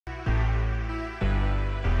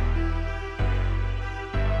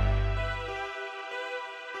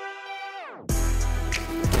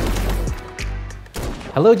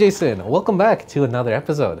Hello Jason, welcome back to another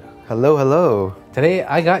episode. Hello, hello. Today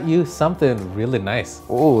I got you something really nice.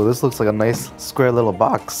 Oh, this looks like a nice square little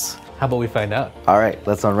box. How about we find out? All right,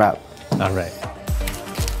 let's unwrap. All right.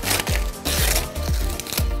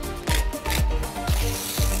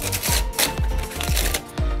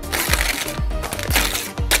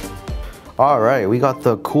 All right, we got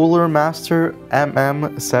the Cooler Master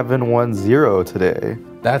MM710 today.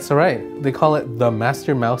 That's right. They call it the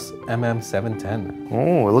Master Mouse MM710.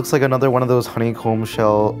 Oh, it looks like another one of those honeycomb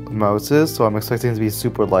shell mouses, so I'm expecting it to be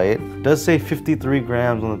super light. It does say 53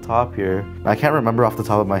 grams on the top here. I can't remember off the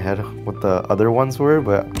top of my head what the other ones were,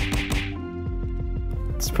 but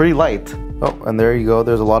it's pretty light. Oh, and there you go.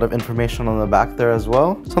 There's a lot of information on the back there as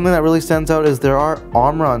well. Something that really stands out is there are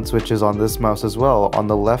Omron switches on this mouse as well, on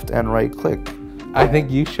the left and right click. I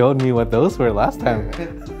think you showed me what those were last time.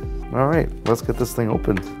 All right, let's get this thing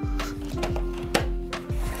opened.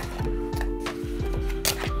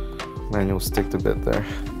 Manual sticked a bit there.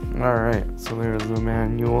 All right, so there's the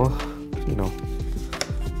manual. You know,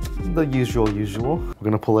 the usual. We're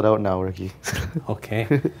gonna pull it out now, Ricky. Okay,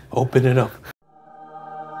 open it up.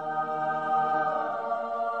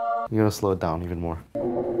 You gotta slow it down even more.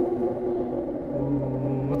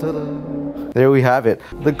 There we have it,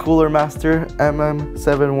 the Cooler Master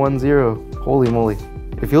MM710. Holy moly.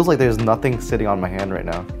 It feels like there's nothing sitting on my hand right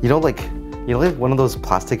now. You know like one of those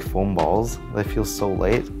plastic foam balls that feels so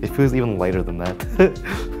light? It feels even lighter than that.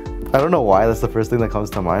 I don't know why that's the first thing that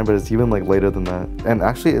comes to mind, but it's even like lighter than that. And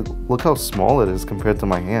actually, look how small it is compared to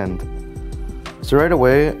my hand. So right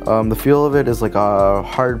away, the feel of it is like a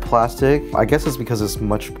hard plastic. I guess it's because it's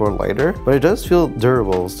much more lighter, but it does feel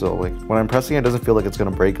durable still. Like when I'm pressing it, doesn't feel like it's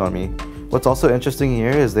gonna break on me. What's also interesting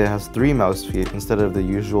here is that it has 3 mouse feet instead of the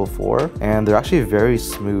usual 4, and they're actually very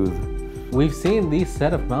smooth. We've seen these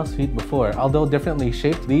set of mouse feet before, although differently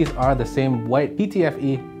shaped. These are the same white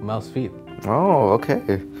PTFE mouse feet. Oh,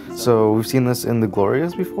 okay. So we've seen this in the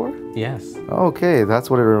Glorious before? Yes. Okay, that's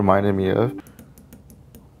what it reminded me of.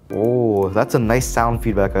 Oh, that's a nice sound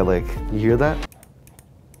feedback I like. You hear that?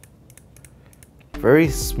 Very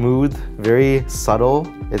smooth, very subtle.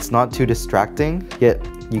 It's not too distracting, yet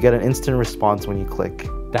you get an instant response when you click.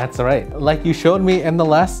 That's right. Like you showed me in the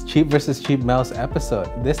last cheap versus cheap mouse episode,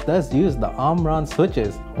 this does use the Omron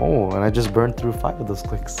switches. Oh, and I just burned through 5 of those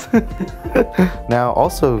clicks. Now,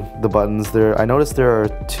 also the buttons there, I noticed there are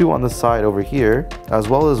 2 on the side over here, as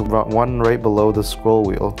well as one right below the scroll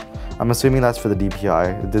wheel. I'm assuming that's for the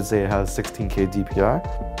DPI. It did say it has 16K DPI.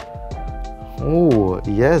 Oh,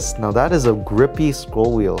 yes. Now that is a grippy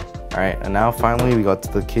scroll wheel. All right, and now finally we got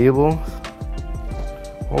to the cable.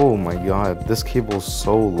 Oh my god, this cable is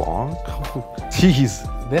so long. Jeez.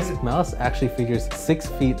 This mouse actually features 6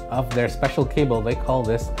 feet of their special cable. They call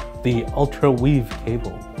this the Ultra Weave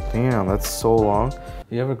cable. Damn, that's so long.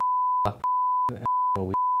 You ever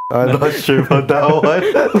I'm not sure about that one.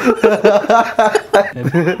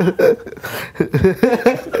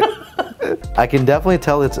 I can definitely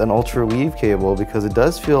tell it's an Ultra Weave cable because it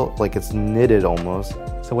does feel like it's knitted almost.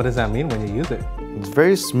 So what does that mean when you use it? It's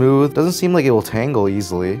very smooth, doesn't seem like it will tangle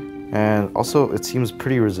easily, and also it seems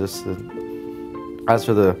pretty resistant. As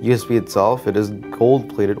for the USB itself, it is gold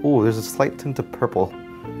plated. Oh, there's a slight tint of purple.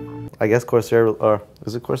 I guess Corsair, or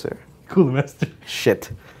is it Corsair? Cooler Master.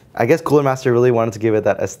 Shit. I guess Cooler Master really wanted to give it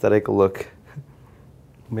that aesthetic look.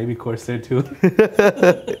 Maybe Corsair too.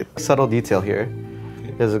 Subtle detail here.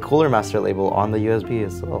 There's a Cooler Master label on the USB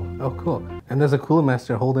as well. Oh, cool. And there's a Cooler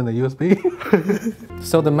Master holding the USB.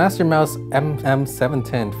 So the Master Mouse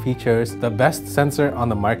MM710 features the best sensor on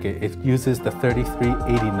the market. It uses the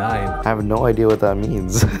 3389. I have no idea what that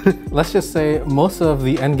means. Let's just say most of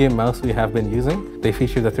the endgame mouse we have been using, they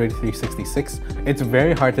feature the 3366. It's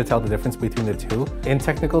very hard to tell the difference between the two. In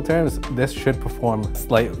technical terms, this should perform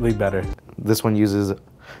slightly better. This one uses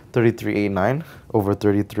 3389 over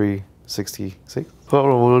 3366. I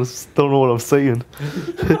don't know what I'm saying.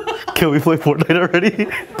 Can we play Fortnite already?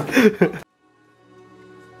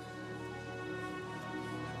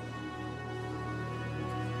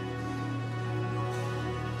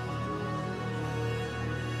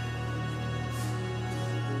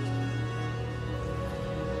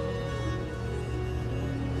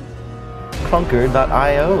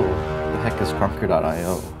 Crunker.io. The heck is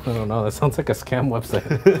Crunker.io? I don't know, that sounds like a scam website.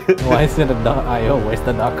 Why is it a .io? Where's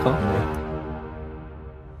the .com?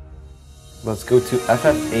 Let's go to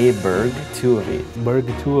FFA Berg 2 of 8.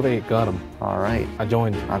 Berg 2 of 8, got him. All right. I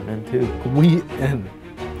joined. I'm in too. We in.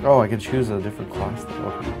 Oh, I can choose a different class though.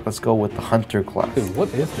 Okay. Let's go with the Hunter class. Dude, what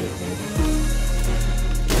is this?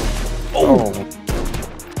 Oh!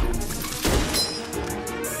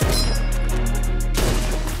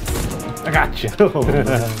 I I got you.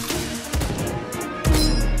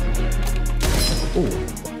 Ooh.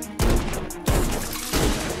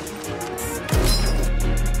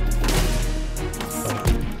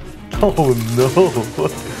 Oh no.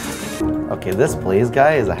 Okay, this Blaze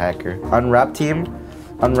guy is a hacker. Unwrap team,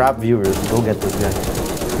 Unwrap viewers, go get this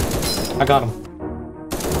guy. I got him.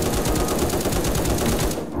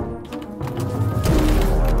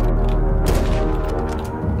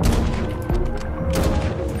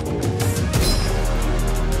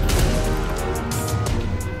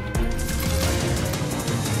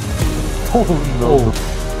 Oh no.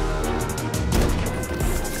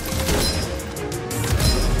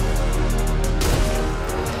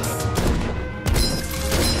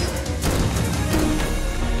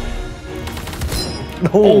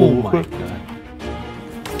 Oh my god.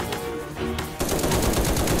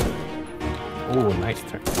 Oh, nice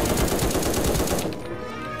turn.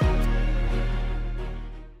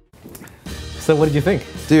 So what did you think?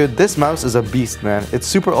 Dude, this mouse is a beast, man. It's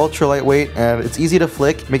super ultra lightweight and it's easy to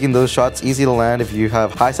flick, making those shots easy to land if you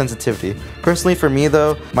have high sensitivity. Personally for me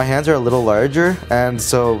though, my hands are a little larger and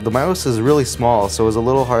so the mouse is really small, so it's a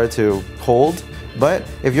little hard to hold. But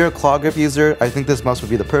if you're a claw grip user, I think this mouse would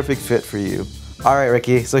be the perfect fit for you. Alright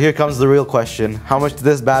Ricky, so here comes the real question. How much did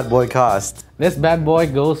this bad boy cost? This bad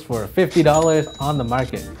boy goes for $50 on the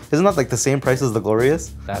market. Isn't that like the same price as the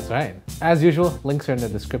Glorious? That's right. As usual, links are in the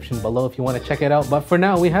description below if you want to check it out. But for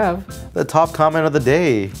now, we have the top comment of the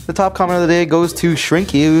day. The top comment of the day goes to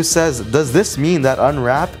Shrinky, who says, does this mean that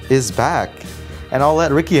Unwrap is back? And I'll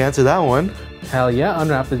let Ricky answer that one. hell yeah,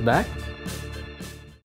 Unwrap is back.